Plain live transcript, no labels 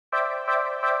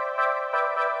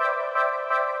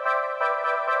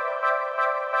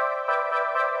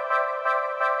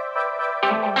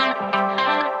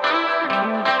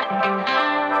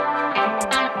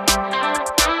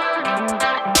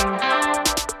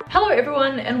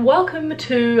everyone and welcome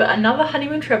to another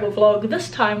honeymoon travel vlog. This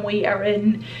time we are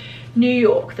in New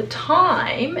York. The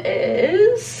time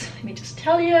is, let me just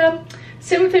tell you,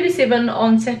 7:37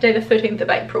 on Saturday the 13th of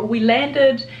April. We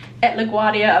landed at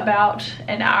LaGuardia about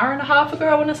an hour and a half ago,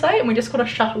 I want to say, and we just got a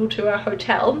shuttle to our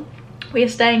hotel. We are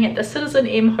staying at the Citizen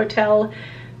M Hotel,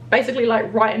 basically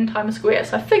like right in Times Square.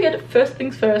 So I figured first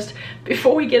things first,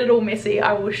 before we get it all messy,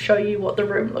 I will show you what the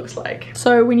room looks like.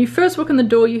 So when you first walk in the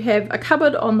door, you have a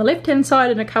cupboard on the left hand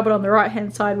side and a cupboard on the right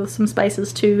hand side with some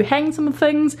spaces to hang some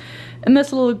things. In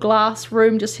this little glass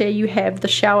room just here, you have the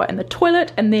shower and the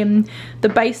toilet, and then the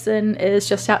basin is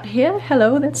just out here.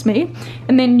 Hello, that's me.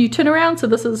 And then you turn around, so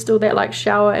this is still that like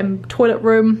shower and toilet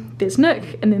room. There's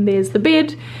Nick, and then there's the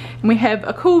bed, and we have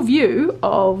a cool view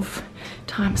of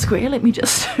Times Square. Let me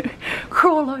just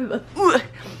crawl over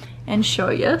and show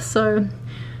you. So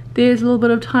there's a little bit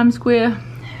of Times Square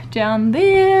down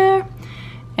there,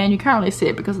 and you can't really see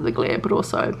it because of the glare, but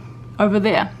also over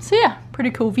there. So yeah,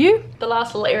 pretty cool view. The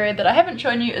last little area that I haven't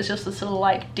shown you is just this little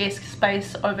like desk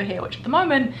space over here, which at the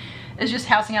moment is just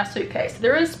housing our suitcase.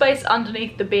 There is space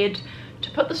underneath the bed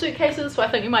to put the suitcases, so I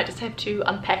think we might just have to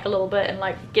unpack a little bit and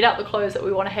like get out the clothes that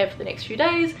we want to have for the next few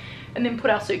days, and then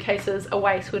put our suitcases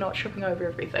away so we're not tripping over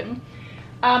everything.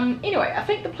 Anyway, I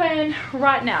think the plan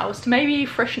right now is to maybe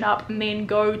freshen up and then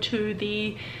go to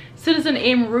the Citizen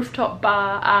M rooftop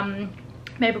bar,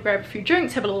 maybe grab a few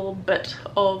drinks, have a little bit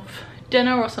of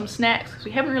dinner or some snacks, because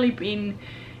we haven't really been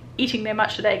eating there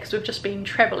much today because we've just been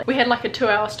traveling. We had like a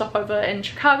 2-hour stopover in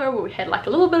Chicago where we had like a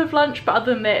little bit of lunch, but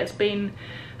other than that it's been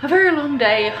a very long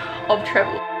day of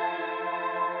travel.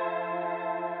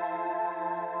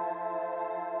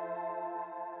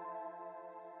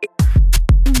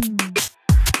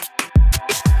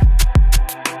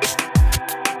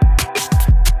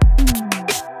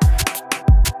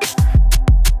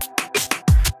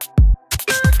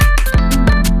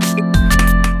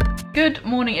 Good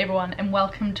morning everyone and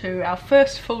welcome to our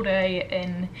first full day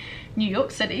in New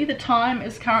York City. The time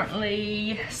is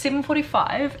currently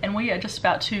 7:45 and we are just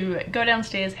about to go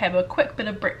downstairs, have a quick bit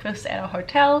of breakfast at our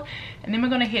hotel, and then we're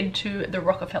going to head to the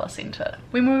Rockefeller Center.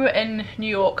 When we were in New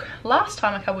York last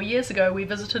time a couple years ago, we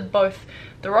visited both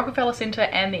the Rockefeller Center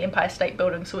and the Empire State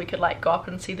Building so we could like go up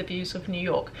and see the views of New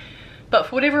York. But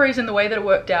for whatever reason, the way that it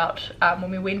worked out, when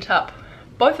we went up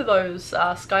both of those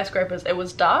skyscrapers, it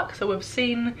was dark, so we've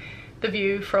seen the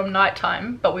view from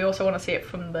nighttime, but we also want to see it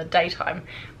from the daytime.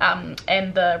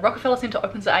 And the Rockefeller Center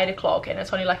opens at 8 o'clock and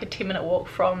it's only like a 10-minute walk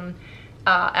from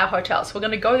our hotel. So we're going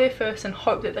to go there first and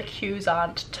hope that the queues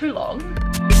aren't too long.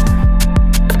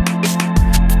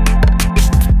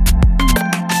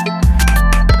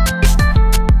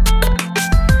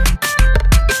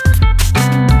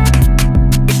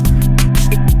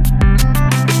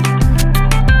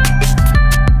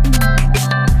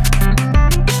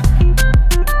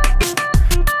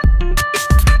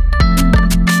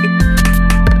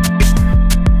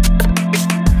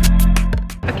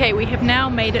 We have now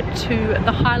made it to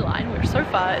the High Line, which so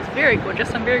far is very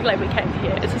gorgeous. I'm very glad we came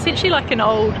here. It's essentially like an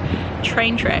old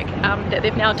train track that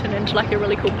they've now turned into like a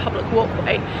really cool public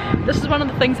walkway. This is one of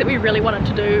the things that we really wanted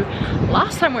to do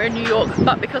last time we were in New York,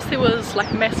 but because there was like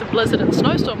a massive blizzard and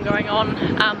snowstorm going on,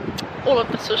 all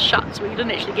of this was shut, so we didn't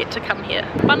actually get to come here.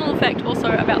 Fun little fact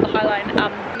also about the High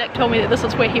Line, Nick told me that this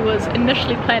is where he was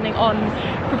initially planning on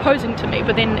proposing to me,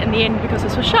 but then in the end, because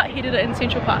this was shut, he did it in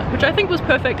Central Park, which I think was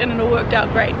perfect and it all worked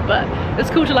out great. But it's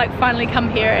cool to like finally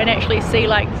come here and actually see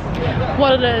like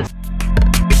what it is.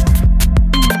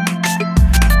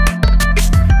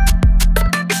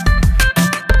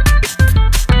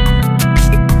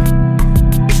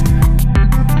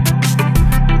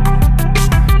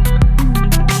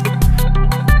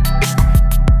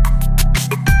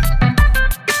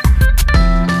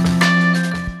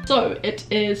 So it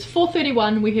is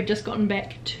 4:31. We have just gotten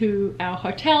back to our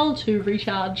hotel to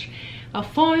recharge our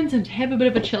phones and to have a bit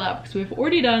of a chill out, because we've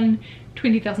already done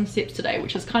 20,000 steps today,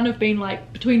 which has kind of been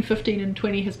like between 15 and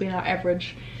 20 has been our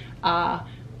average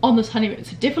on this honeymoon.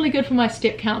 So definitely good for my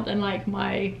step count and like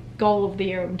my goal of the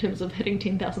year in terms of hitting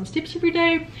 10,000 steps every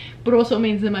day, but also it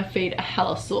means that my feet are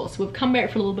hella sore. So we've come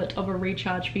back for a little bit of a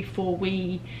recharge before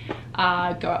we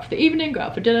go out for the evening, go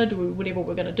out for dinner, do whatever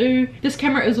we're gonna do. This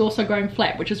camera is also going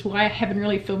flat, which is why I haven't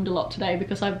really filmed a lot today,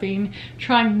 because I've been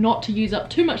trying not to use up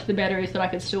too much of the battery so that I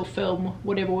could still film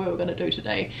whatever we were gonna do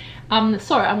today.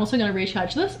 So I'm also gonna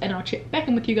recharge this and I'll check back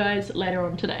in with you guys later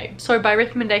on today. So by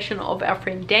recommendation of our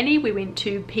friend Danny, we went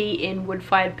to PN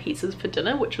Wood-Fired Pizzas for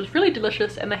dinner, which was really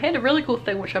delicious, and they had a really cool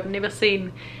thing which I've never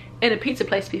seen in a pizza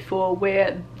place before,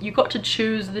 where you got to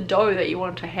choose the dough that you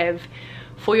wanted to have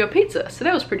for your pizza. So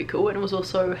that was pretty cool, and it was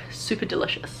also super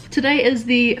delicious. Today is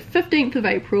the 15th of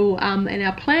April, and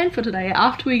our plan for today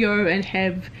after we go and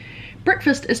have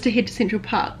breakfast is to head to Central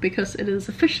Park, because it is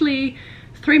officially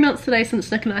 3 months today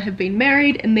since Nick and I have been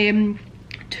married, and then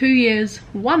 2 years,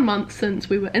 1 month since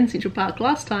we were in Central Park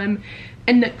last time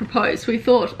and Nick proposed. So we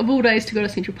thought of all days to go to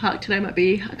Central Park, today might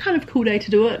be a kind of cool day to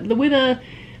do it. The weather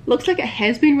looks like it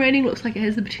has been raining, looks like it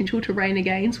has the potential to rain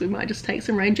again, so we might just take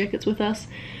some rain jackets with us.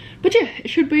 But yeah, it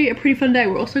should be a pretty fun day.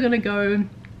 We're also going to go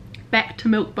back to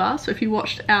Milk Bar. So if you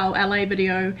watched our LA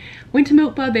video, went to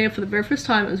Milk Bar there for the very first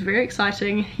time. It was very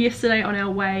exciting. Yesterday on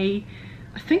our way,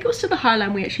 I think it was to the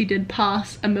Highline, we actually did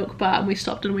pass a Milk Bar and we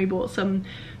stopped and we bought some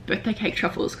birthday cake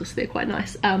truffles because they're quite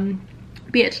nice. But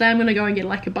yeah, today I'm going to go and get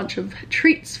like a bunch of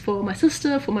treats for my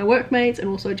sister, for my workmates, and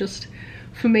also just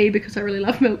for me because I really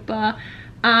love Milk Bar.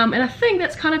 And I think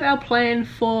that's kind of our plan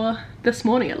for this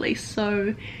morning at least.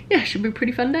 So yeah, it should be a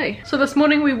pretty fun day. So this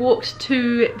morning we walked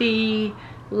to the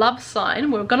love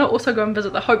sign. We're gonna also go and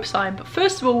visit the hope sign, but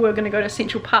first of all we're gonna go to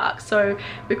Central Park. So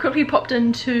we quickly popped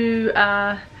into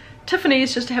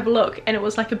Tiffany's just to have a look, and it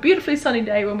was like a beautifully sunny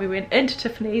day when we went into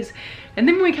Tiffany's, and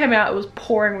then when we came out it was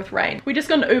pouring with rain. We just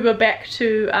got an Uber back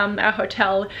to our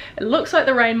hotel. It looks like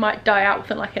the rain might die out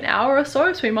within like an hour or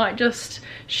so, so we might just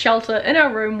shelter in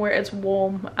our room where it's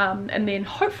warm, and then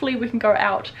hopefully we can go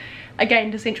out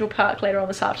again to Central Park later on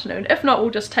this afternoon. If not,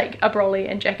 we'll just take a brolly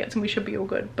and jackets and we should be all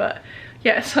good. But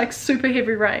yeah, it's like super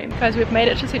heavy rain. Guys, we've made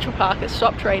it to Central Park. It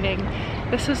stopped raining.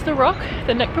 This is the rock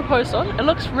that Nick proposed on. It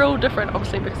looks real different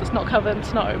obviously because it's not covered in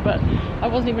snow, but I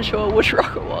wasn't even sure which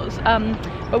rock it was.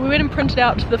 But we went and printed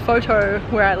out the photo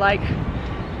where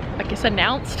I guess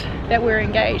announced that we're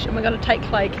engaged, and we're going to take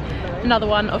like another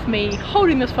one of me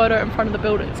holding this photo in front of the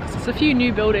buildings because there's a few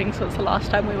new buildings since the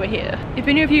last time we were here. If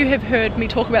any of you have heard me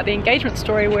talk about the engagement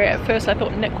story where at first I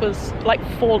thought Nick was like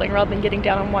falling rather than getting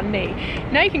down on one knee,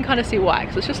 now you can kind of see why,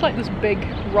 because it's just like this big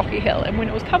rocky hill, and when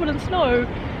it was covered in snow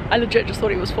I legit just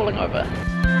thought he was falling over.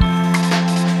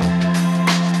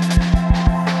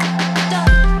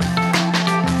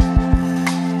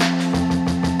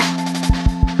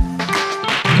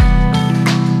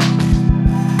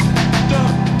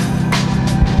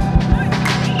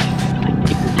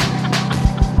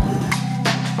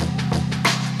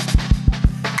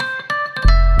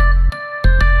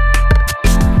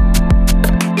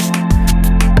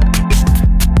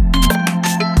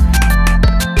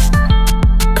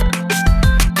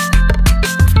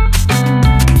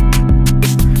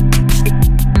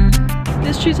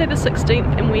 Tuesday the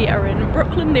 16th and we are in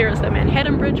Brooklyn. There is the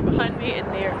Manhattan Bridge behind me, and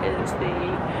there is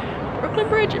the Brooklyn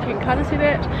Bridge, if you can kind of see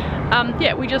that.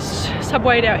 Yeah, we just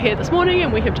subwayed out here this morning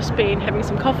and we have just been having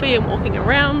some coffee and walking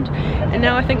around, and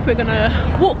now I think we're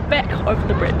gonna walk back over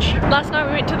the bridge. Last night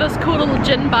we went to this cool little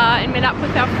gin bar and met up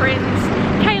with our friends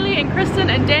Kaylee and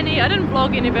Kristen and Danny. I didn't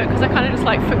vlog any of it because I kind of just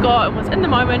like forgot and was in the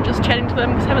moment just chatting to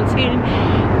them because I haven't seen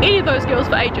any of those girls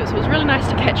for ages. It was really nice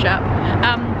to catch up.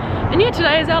 And yeah,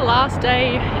 today is our last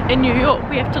day in New York.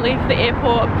 We have to leave the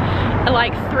airport at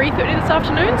like 3:30 this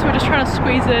afternoon, so we're just trying to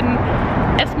squeeze in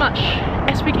as much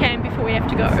as we can before we have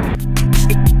to go.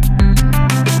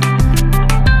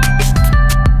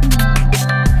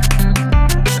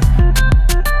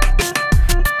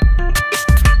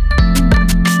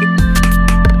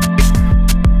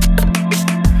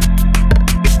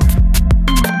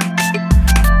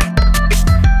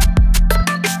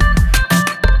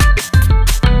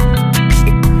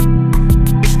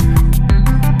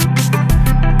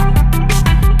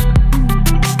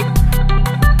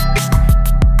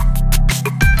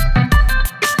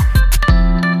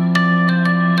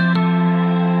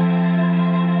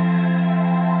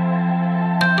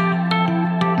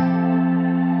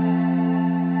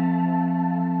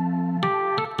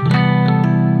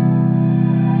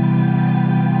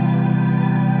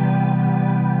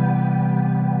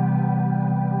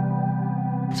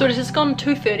 So it has just gone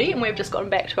 2:30 and we've just gotten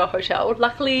back to our hotel.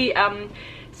 Luckily,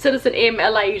 Citizen M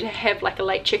allow you to have like a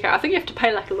late checkout. I think you have to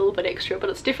pay like a little bit extra, but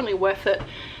it's definitely worth it.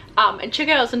 And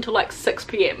checkout is until like 6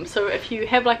 PM. So if you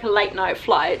have like a late night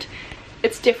flight,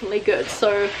 it's definitely good.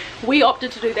 So we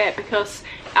opted to do that because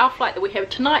our flight that we have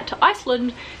tonight to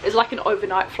Iceland is like an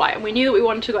overnight flight, and we knew that we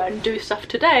wanted to go out and do stuff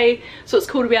today, so it's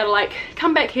cool to be able to like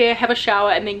come back here, have a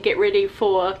shower, and then get ready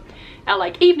for our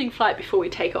like evening flight before we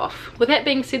take off. With that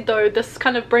being said though, this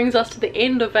kind of brings us to the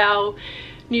end of our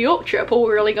New York trip. All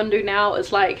we're really gonna do now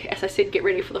is, like, as I said, get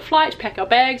ready for the flight, pack our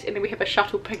bags, and then we have a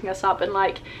shuttle picking us up in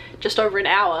like just over an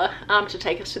hour to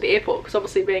take us to the airport, because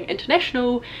obviously being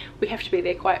international we have to be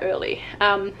there quite early.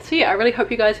 So yeah, I really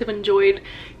hope you guys have enjoyed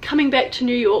coming back to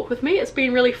New York with me. It's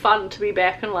been really fun to be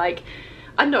back, and like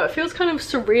I know, it feels kind of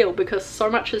surreal because so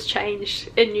much has changed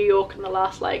in New York in the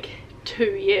last like 2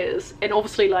 years, and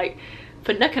obviously like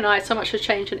for Nick and I so much has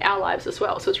changed in our lives as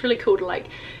well, so it's really cool to like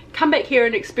come back here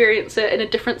and experience it in a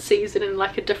different season, in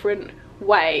like a different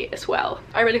way as well.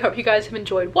 I really hope you guys have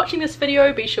enjoyed watching this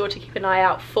video. Be sure to keep an eye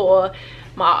out for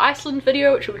my Iceland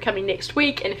video, which will be coming next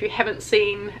week, and if you haven't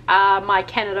seen my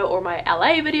Canada or my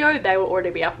LA video, they will already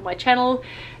be up on my channel.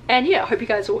 And yeah, I hope you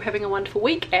guys are all having a wonderful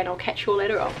week, and I'll catch you all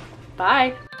later on.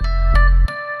 Bye.